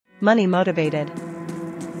money motivated.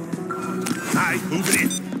 Alright, move it in.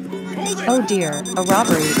 Move it. Oh dear, a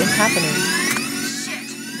robbery is happening. Shit,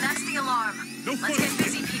 that's the alarm. No Let's get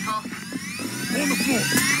busy, people. On the floor.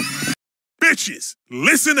 Bitches,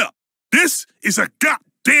 listen up. This is a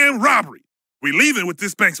goddamn robbery. We leaving with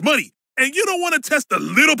this bank's money, and you don't want to test the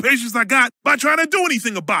little patience I got by trying to do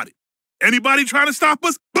anything about it. Anybody trying to stop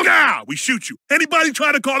us? BLAAA-GOW, we shoot you. Anybody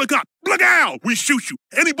trying to call the cop? BLAAA-GOW, we shoot you.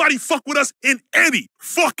 Anybody fuck with us in any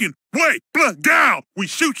fucking way? BLAAA-GOW, we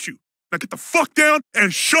shoot you. Now get the fuck down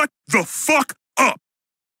and shut the fuck up.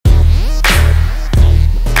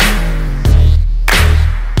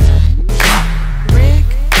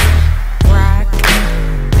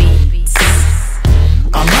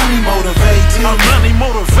 I'm money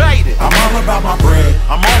motivated. I'm all about my bread.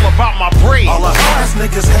 I'm all about my bread. All the hoe-ass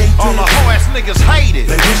niggas hate it. All the hoe-ass niggas hate it.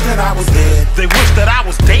 They wish that I was dead. They wish that I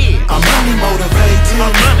was dead. I'm money motivated.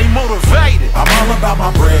 I'm money motivated. I'm all about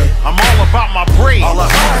my bread. I'm all about my bread. All the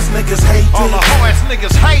hoe-ass niggas hate it. All the hoe-ass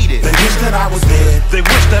niggas hate it. They wish that I was dead. They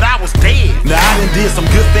wish that I was dead. Now I done did some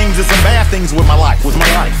good things and some bad things with my life.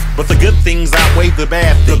 But the good things outweigh the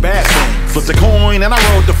bad things. Flip the coin and I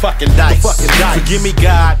rolled the fucking dice. Forgive me,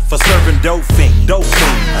 God, for serving dope fiends.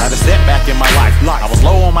 I had a setback in my life. I was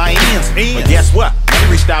low on my ends. But guess what? They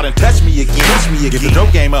reached out and touched me again. Get the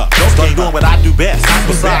dope game up. Start doing what I do best.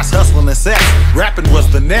 Besides hustling and sex, rapping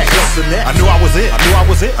was the next. I knew I was it.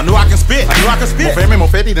 I knew I can spit. More fame and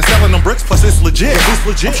more fetty than selling them bricks. Plus it's legit.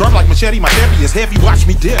 I'm sharp like machete. My heavy is heavy. Watch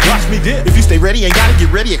me dip. If you stay ready, ain't gotta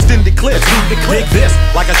get ready. Extended clips. Dig this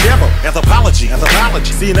like a devil. Anthropology.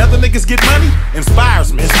 Seeing other niggas get money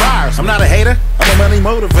inspires me. I'm not a hater. I'm a money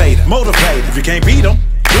motivator. If you can't beat them,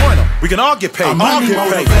 join them. We can all get paid. I'm money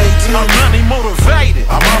motivated.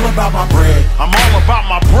 I'm all about my bread. I'm all about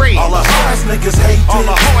my bread. All the hoe-ass niggas hate it. All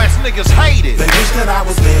the hoe-ass niggas hate it. They wish that I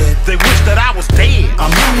was dead. They wish that I was dead. I'm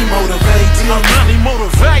money motivated. I'm money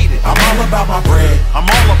motivated. I'm all about my bread. I'm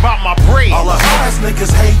all about my bread. All the hoe-ass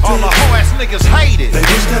niggas hate it. All the hoe-ass niggas hate it. They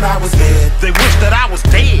wish that I was dead. They wish that I was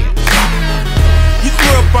dead. You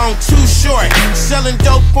grew up on Too Short, selling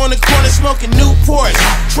dope on the corner, smoking Newports,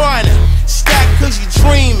 trying to stack cause you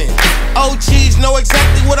dreaming. OGs know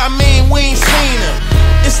exactly what I mean, we ain't seen them.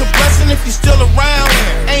 It's a blessing if you still around.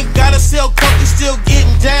 Ain't gotta sell coke, you still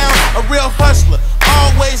getting down. A real hustler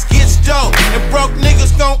always gets dope, and broke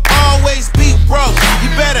niggas gon' always be broke.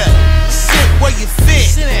 You better sit where you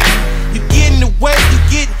fit. You get in the way, you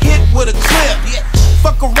get hit with a clip.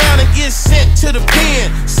 Fuck around and get sent to the pen.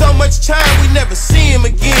 So much time we never see him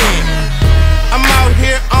again. I'm out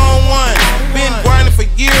here on one. Been grinding for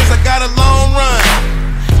years, I got a long run.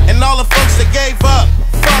 And all the folks that gave up,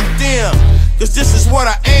 fuck them. Cause this is what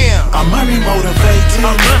I am. I'm money motivated.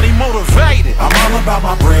 I'm money motivated. I'm all about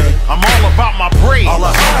my bread. I'm all about my bread. All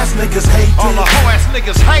the hoe-ass niggas hate it. All the hoe-ass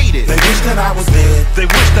niggas hate it. They wish that I was dead. They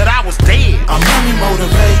wish that I was dead. I'm money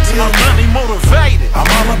motivated. I'm money motivated. I'm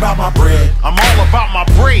all about my bread. I'm all about my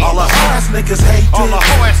bread. All the hoe-ass niggas hate it. All the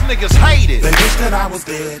hoe-ass niggas hate it. They wish that I was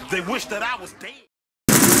dead. They wish that I was dead.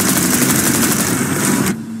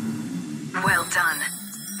 Well done.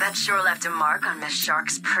 That sure left a mark on Miss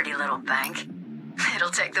Shark's pretty little bank. It'll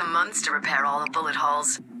take them months to repair all the bullet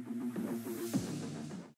holes.